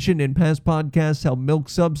 We've mentioned in past podcasts how milk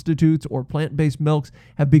substitutes or plant-based milks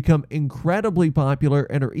have become incredibly popular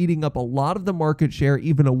and are eating up a lot of the market share,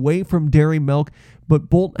 even away from dairy milk. But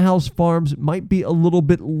Bolthouse Farms might be a little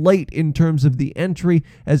bit late in terms of the entry,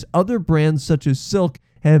 as other brands such as Silk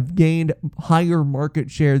have gained higher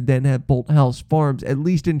market share than have Bolthouse Farms, at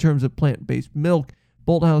least in terms of plant-based milk.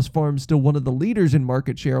 Bolthouse Farms still one of the leaders in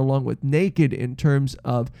market share, along with Naked in terms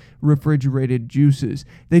of refrigerated juices.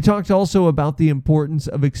 They talked also about the importance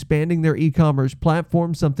of expanding their e-commerce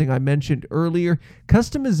platform, something I mentioned earlier.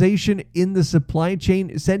 Customization in the supply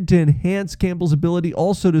chain is said to enhance Campbell's ability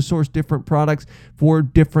also to source different products for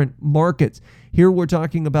different markets. Here we're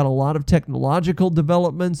talking about a lot of technological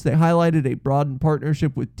developments. They highlighted a broadened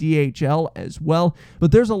partnership with DHL as well.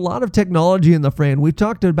 But there's a lot of technology in the fray, and we've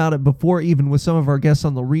talked about it before, even with some of our guests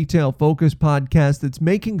on the Retail Focus podcast, that's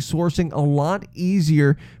making sourcing a lot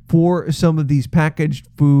easier for some of these packaged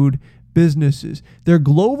food businesses. Their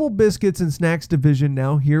global biscuits and snacks division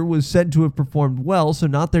now here was said to have performed well, so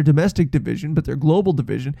not their domestic division, but their global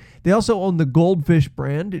division. They also own the Goldfish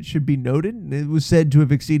brand, it should be noted, and it was said to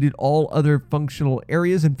have exceeded all other functional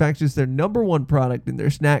areas. In fact, it's their number one product in their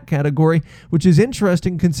snack category, which is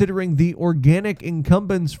interesting considering the organic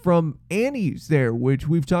incumbents from Annie's there, which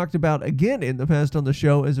we've talked about again in the past on the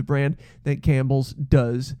show as a brand that Campbell's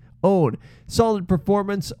does own. Solid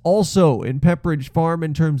performance also in Pepperidge Farm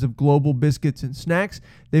in terms of global biscuits and snacks.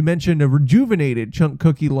 They mentioned a rejuvenated chunk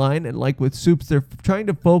cookie line, and like with soups, they're trying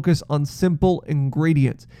to focus on simple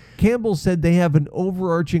ingredients. Campbell said they have an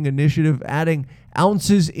overarching initiative adding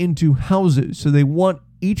ounces into houses, so they want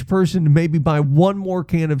each person to maybe buy one more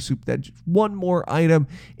can of soup, that just one more item,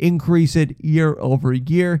 increase it year over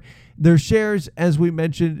year. Their shares, as we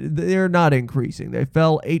mentioned, they're not increasing. They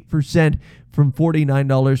fell 8% from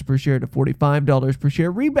 $49 per share to $45 per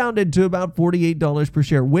share, rebounded to about $48 per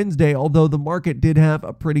share Wednesday, although the market did have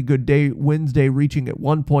a pretty good day Wednesday, reaching at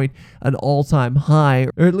one point an all-time high,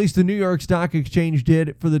 or at least the New York Stock Exchange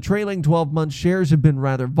did. For the trailing 12 months, shares have been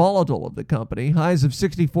rather volatile of the company, highs of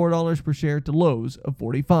 $64 per share to lows of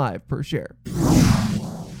 $45 per share.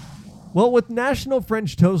 Well, with National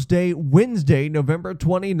French Toast Day Wednesday, November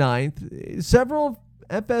 29th, several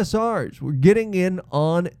FSRs were getting in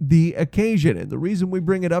on the occasion. And the reason we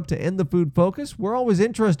bring it up to end the food focus, we're always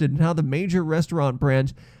interested in how the major restaurant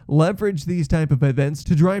brands leverage these type of events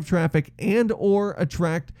to drive traffic and or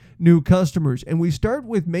attract new customers. And we start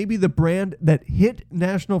with maybe the brand that hit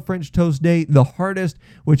National French Toast Day the hardest,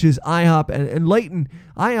 which is IHOP. And Leighton,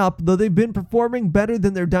 IHOP, though they've been performing better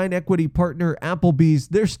than their Dine Equity partner Applebee's,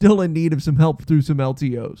 they're still in need of some help through some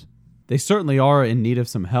LTOs. They certainly are in need of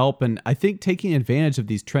some help, and I think taking advantage of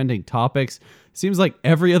these trending topics seems like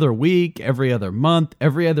every other week, every other month,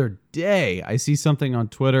 every other day, I see something on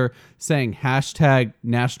Twitter saying hashtag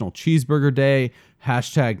National Cheeseburger Day,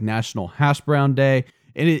 hashtag National Hash Brown Day,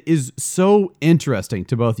 and it is so interesting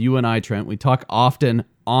to both you and I, Trent. We talk often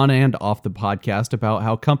on and off the podcast about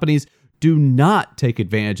how companies do not take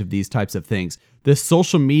advantage of these types of things. The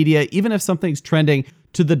social media, even if something's trending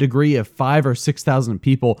to the degree of 5,000 or 6,000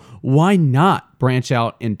 people, why not branch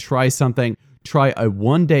out and try something try a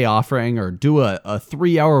one-day offering or do a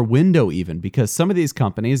 3-hour window even, because some of these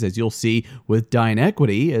companies, as you'll see with Dine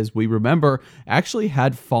Equity, as we remember, actually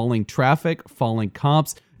had falling traffic, falling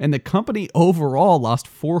comps, and the company overall lost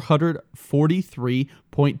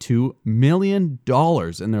 $443.2 million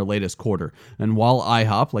in their latest quarter. And while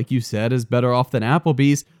IHOP, like you said, is better off than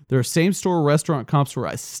Applebee's, their same-store restaurant comps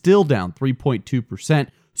were still down 3.2%.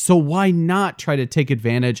 So why not try to take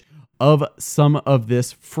advantage of some of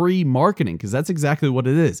this free marketing? Because that's exactly what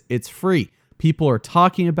it is. It's free. People are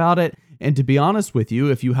talking about it. And to be honest with you,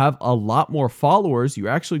 if you have a lot more followers, you're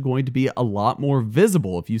actually going to be a lot more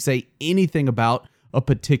visible if you say anything about a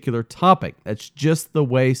particular topic. That's just the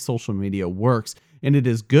way social media works. And it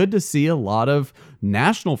is good to see a lot of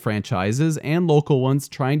national franchises and local ones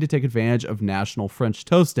trying to take advantage of National French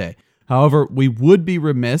Toast Day. However, we would be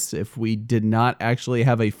remiss if we did not actually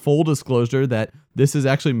have a full disclosure that this is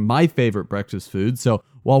actually my favorite breakfast food. So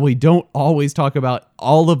while we don't always talk about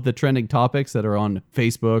all of the trending topics that are on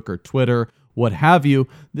Facebook or Twitter, what have you,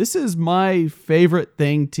 this is my favorite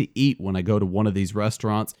thing to eat when I go to one of these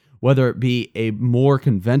restaurants, whether it be a more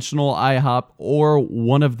conventional IHOP or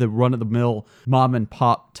one of the run-of-the-mill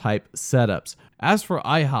mom-and-pop type setups. As for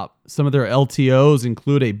IHOP, some of their LTOs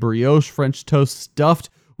include a brioche French toast stuffed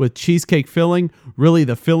with cheesecake filling. Really,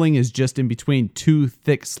 the filling is just in between two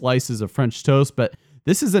thick slices of French toast, but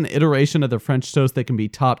this is an iteration of the French toast that can be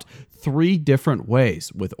topped 3 different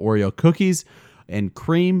ways, with Oreo cookies and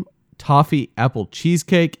cream, toffee, apple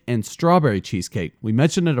cheesecake, and strawberry cheesecake. We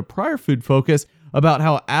mentioned in a prior Food Focus about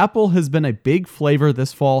how apple has been a big flavor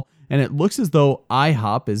this fall, and it looks as though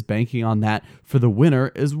IHOP is banking on that for the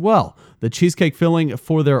winter as well. The cheesecake filling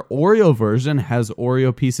for their Oreo version has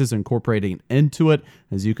Oreo pieces incorporated into it.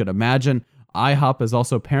 As you could imagine, IHOP is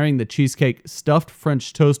also pairing the cheesecake stuffed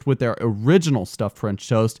French toast with their original stuffed French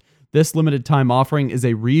toast. This limited time offering is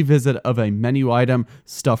a revisit of a menu item,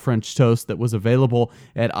 stuffed French toast, that was available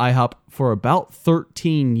at IHOP for about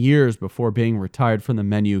 13 years before being retired from the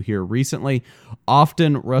menu here recently.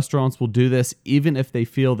 Often, restaurants will do this even if they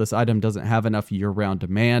feel this item doesn't have enough year-round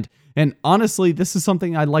demand. And honestly, this is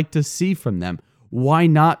something I'd like to see from them. Why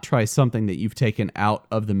not try something that you've taken out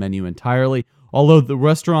of the menu entirely? Although the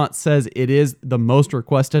restaurant says it is the most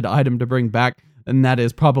requested item to bring back, and that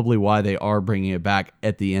is probably why they are bringing it back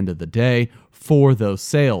at the end of the day for those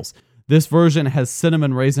sales. This version has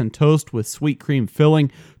cinnamon raisin toast with sweet cream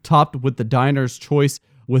filling, topped with the diner's choice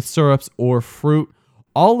with syrups or fruit.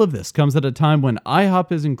 All of this comes at a time when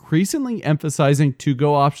IHOP is increasingly emphasizing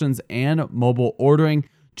to-go options and mobile ordering.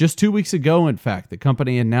 Just 2 weeks ago, in fact, the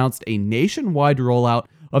company announced a nationwide rollout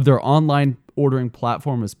of their online ordering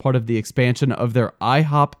platform as part of the expansion of their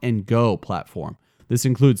IHOP and Go platform. This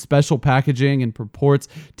includes special packaging and purports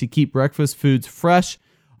to keep breakfast foods fresh.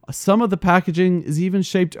 Some of the packaging is even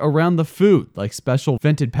shaped around the food, like special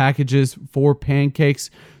vented packages for pancakes.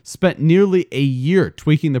 Spent nearly a year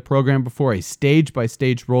tweaking the program before a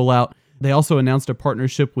stage-by-stage rollout. They also announced a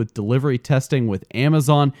partnership with delivery testing with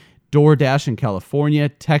Amazon, DoorDash in California,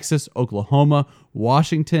 Texas, Oklahoma,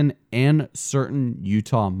 Washington, and certain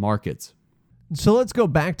Utah markets. So let's go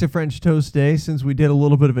back to French Toast Day, since we did a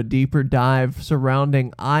little bit of a deeper dive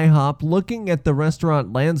surrounding IHOP. Looking at the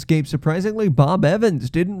restaurant landscape, surprisingly, Bob Evans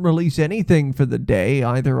didn't release anything for the day,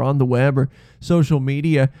 either on the web or social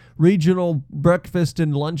media. Regional breakfast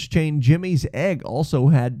and lunch chain Jimmy's Egg also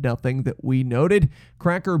had nothing that we noted.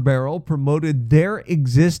 Cracker Barrel promoted their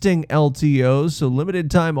existing LTOs, so limited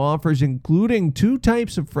time offers including 2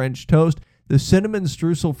 types of French toast, the cinnamon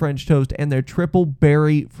streusel French toast and their triple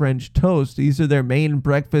berry French toast. These are their main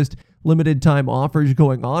breakfast limited time offers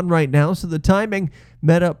going on right now, so the timing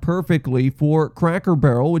met up perfectly for Cracker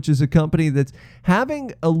Barrel, which is a company that's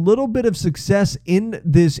having a little bit of success in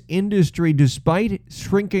this industry despite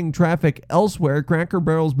shrinking traffic elsewhere. Cracker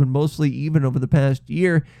Barrel's been mostly even over the past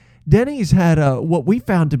year. Denny's had what we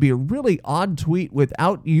found to be a really odd tweet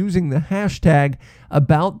without using the hashtag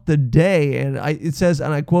about the day. And it says,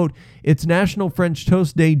 and I quote, "It's National French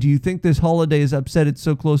Toast Day. Do you think this holiday is upset it's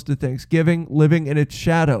so close to Thanksgiving, living in its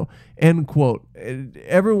shadow?" End quote.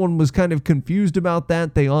 Everyone was kind of confused about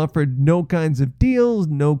that. They offered no kinds of deals,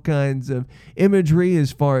 no kinds of imagery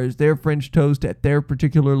as far as their French toast at their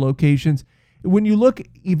particular locations. When you look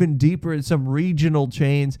even deeper at some regional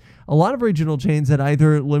chains, a lot of regional chains had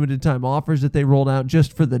either limited time offers that they rolled out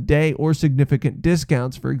just for the day or significant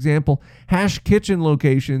discounts. For example, Hash Kitchen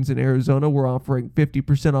locations in Arizona were offering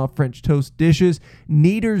 50% off French toast dishes.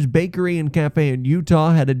 Neater's Bakery and Cafe in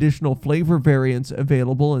Utah had additional flavor variants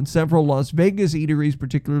available, and several Las Vegas eateries,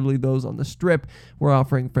 particularly those on the Strip, were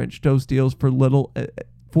offering French toast deals for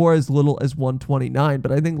for as little as $129.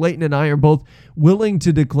 But I think Leighton and I are both willing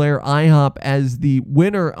to declare IHOP as the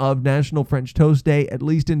winner of National French Toast Day, at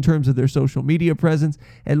least in terms of their social media presence,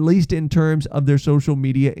 at least in terms of their social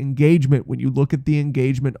media engagement. When you look at the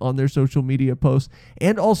engagement on their social media posts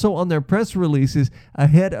and also on their press releases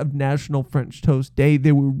ahead of National French Toast Day,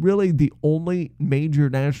 they were really the only major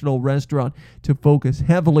national restaurant to focus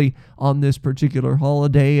heavily on this particular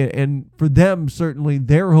holiday. And for them, certainly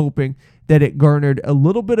they're hoping that it garnered a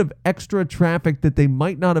little bit of extra traffic that they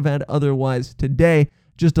might not have had otherwise today.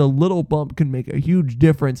 Just a little bump can make a huge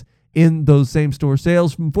difference in those same-store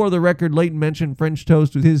sales. For the record, Leighton mentioned French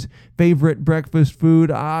toast was his favorite breakfast food.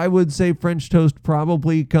 I would say French toast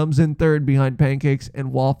probably comes in third behind pancakes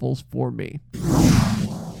and waffles for me.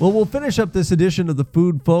 Well, we'll finish up this edition of the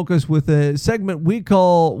Food Focus with a segment we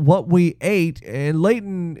call What We Ate, and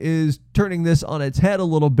Leighton is turning this on its head a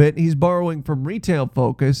little bit. He's borrowing from Retail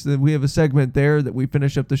Focus. We have a segment there that we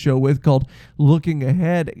finish up the show with called Looking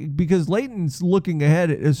Ahead, because Leighton's looking ahead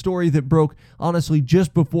at a story that broke, honestly,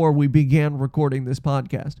 just before we began recording this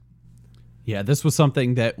podcast. Yeah, this was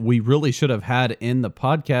something that we really should have had in the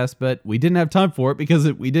podcast, but we didn't have time for it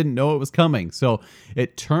because we didn't know it was coming. So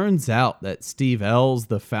it turns out that Steve Ells,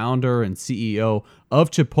 the founder and CEO of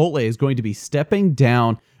Chipotle, is going to be stepping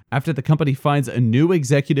down after the company finds a new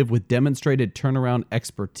executive with demonstrated turnaround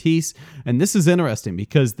expertise. And this is interesting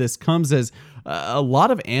because this comes as a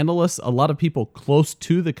lot of analysts, a lot of people close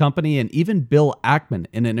to the company, and even Bill Ackman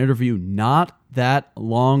in an interview not that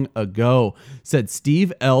long ago said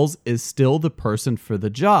Steve Ells is still the person for the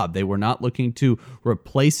job. They were not looking to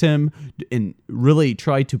replace him and really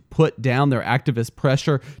try to put down their activist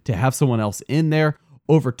pressure to have someone else in there.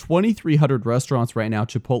 Over 2,300 restaurants right now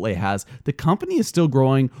Chipotle has. The company is still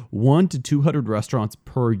growing 1 to 200 restaurants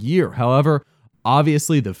per year. However,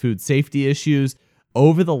 obviously the food safety issues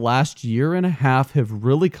over the last year and a half have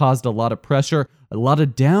really caused a lot of pressure, a lot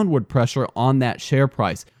of downward pressure on that share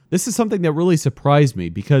price. This is something that really surprised me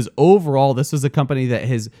because overall this is a company that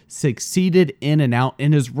has succeeded in and out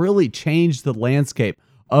and has really changed the landscape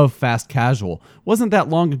of fast casual. Wasn't that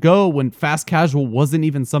long ago when fast casual wasn't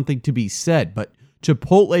even something to be said, but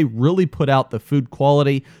Chipotle really put out the food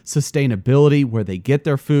quality, sustainability, where they get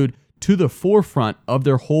their food to the forefront of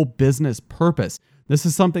their whole business purpose. This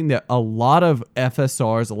is something that a lot of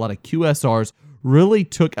FSRs, a lot of QSRs really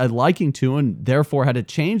took a liking to and therefore had to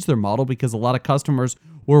change their model because a lot of customers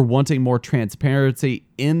were wanting more transparency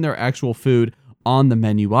in their actual food on the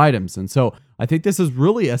menu items. And so I think this is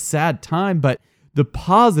really a sad time, but the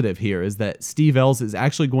positive here is that Steve Ells is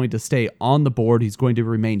actually going to stay on the board. He's going to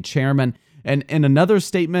remain chairman. And in another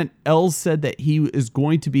statement, Ells said that he is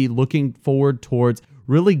going to be looking forward towards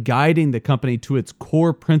really guiding the company to its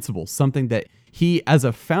core principles, something that he as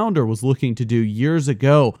a founder was looking to do years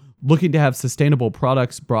ago, looking to have sustainable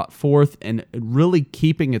products brought forth and really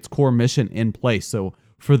keeping its core mission in place. So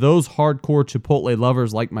for those hardcore Chipotle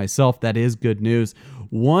lovers like myself, that is good news.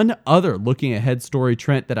 One other looking ahead story,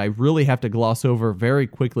 Trent, that I really have to gloss over very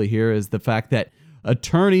quickly here is the fact that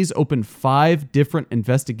attorneys opened 5 different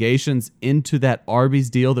investigations into that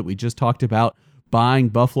Arby's deal that we just talked about, buying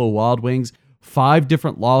Buffalo Wild Wings. 5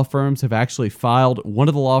 different law firms have actually filed. One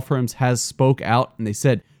of the law firms has spoke out and they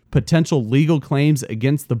said potential legal claims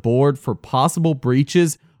against the board for possible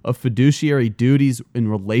breaches of fiduciary duties in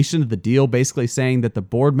relation to the deal, basically saying that the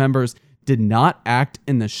board members did not act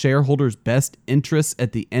in the shareholders' best interests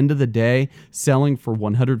at the end of the day, selling for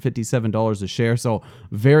 $157 a share. So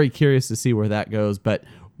very curious to see where that goes, but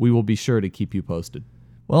we will be sure to keep you posted.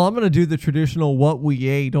 Well, I'm going to do the traditional what we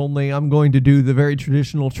ate, only I'm going to do the very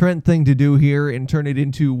traditional Trent thing to do here and turn it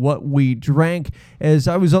into what we drank. As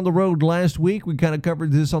I was on the road last week, we kind of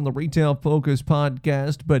covered this on the Retail Focus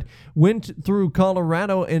podcast, but went through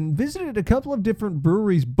Colorado and visited a couple of different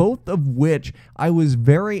breweries, both of which I was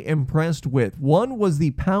very impressed with. One was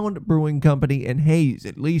the Pound Brewing Company in Hayes.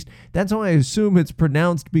 At least that's how I assume it's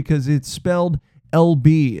pronounced because it's spelled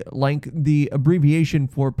LB, like the abbreviation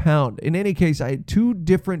for pound. In any case, I had 2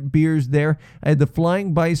 different beers there. I had the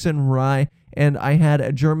Flying Bison Rye, and I had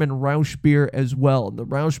a German Rausch beer as well. And the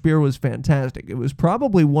Rausch beer was fantastic. It was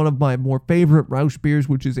probably one of my more favorite Rausch beers,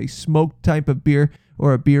 which is a smoked type of beer,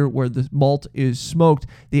 or a beer where the malt is smoked.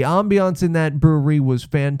 The ambiance in that brewery was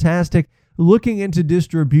fantastic. Looking into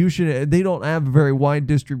distribution, they don't have a very wide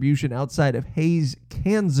distribution outside of Hayes,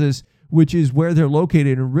 Kansas, which is where they're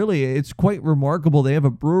located. And really, it's quite remarkable. They have a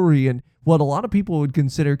brewery in what a lot of people would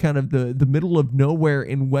consider kind of the middle of nowhere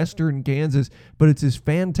in western Kansas, but it's this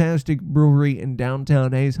fantastic brewery in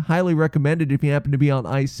downtown Hayes. Highly recommended if you happen to be on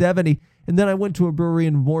I-70. And then I went to a brewery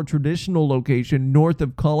in a more traditional location north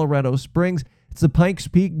of Colorado Springs. It's the Pikes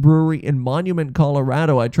Peak Brewery in Monument,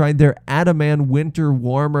 Colorado. I tried their Adaman Winter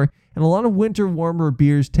Warmer, and a lot of winter warmer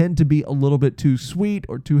beers tend to be a little bit too sweet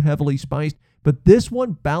or too heavily spiced, but this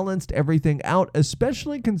one balanced everything out,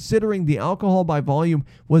 especially considering the alcohol by volume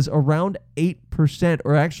was around 8%,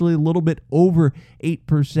 or actually a little bit over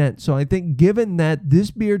 8%. So I think given that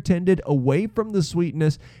this beer tended away from the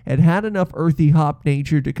sweetness, it had enough earthy hop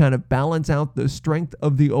nature to kind of balance out the strength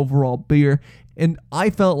of the overall beer, and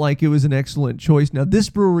I felt like it was an excellent choice. Now, this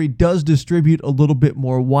brewery does distribute a little bit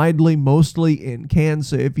more widely, mostly in cans,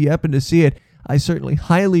 so if you happen to see it, I certainly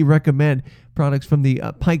highly recommend products from the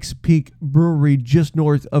Pikes Peak Brewery just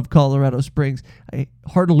north of Colorado Springs. I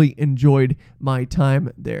heartily enjoyed my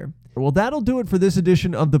time there. Well, that'll do it for this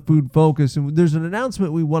edition of the Food Focus, and there's an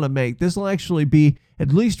announcement we want to make. This will actually be,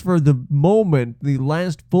 at least for the moment, the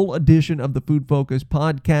last full edition of the Food Focus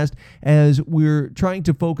podcast, as we're trying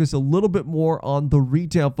to focus a little bit more on the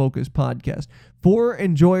Retail Focus podcast. For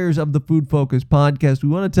enjoyers of the Food Focus podcast, we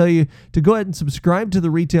want to tell you to go ahead and subscribe to the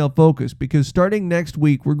Retail Focus, because starting next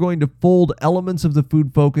week, we're going to fold elements of the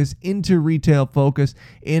Food Focus into Retail Focus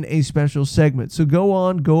in a special segment. So go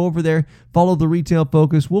over there, follow the Retail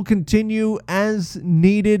Focus. We'll continue as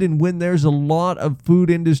needed, and when there's a lot of food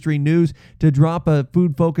industry news, to drop a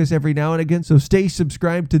Food Focus every now and again. So stay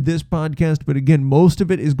subscribed to this podcast, but again, most of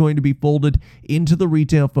it is going to be folded into the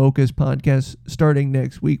Retail Focus podcast starting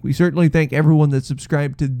next week. We certainly thank everyone that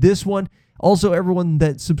subscribed to this one. Also, everyone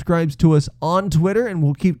that subscribes to us on Twitter, and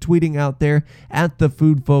we'll keep tweeting out there at the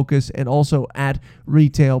Food Focus and also at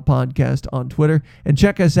Retail Podcast on Twitter. And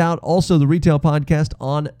check us out, also the Retail Podcast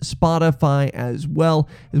on Spotify as well,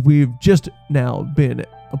 as we've just now been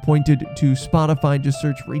appointed to Spotify. Just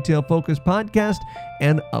search Retail Focus Podcast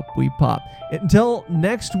and up we pop. Until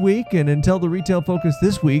next week, and until the Retail Focus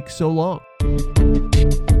this week, so long.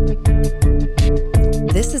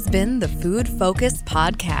 This has been the Food Focus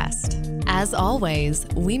Podcast. As always,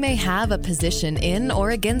 we may have a position in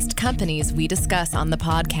or against companies we discuss on the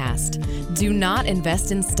podcast. Do not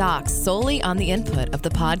invest in stocks solely on the input of the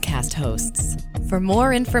podcast hosts. For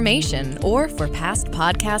more information or for past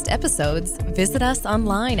podcast episodes, visit us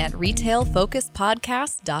online at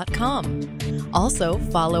retailfocuspodcast.com. Also,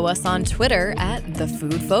 follow us on Twitter at The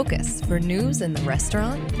Food Focus for news in the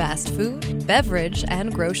restaurant, fast food, beverage,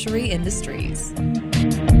 and grocery industries.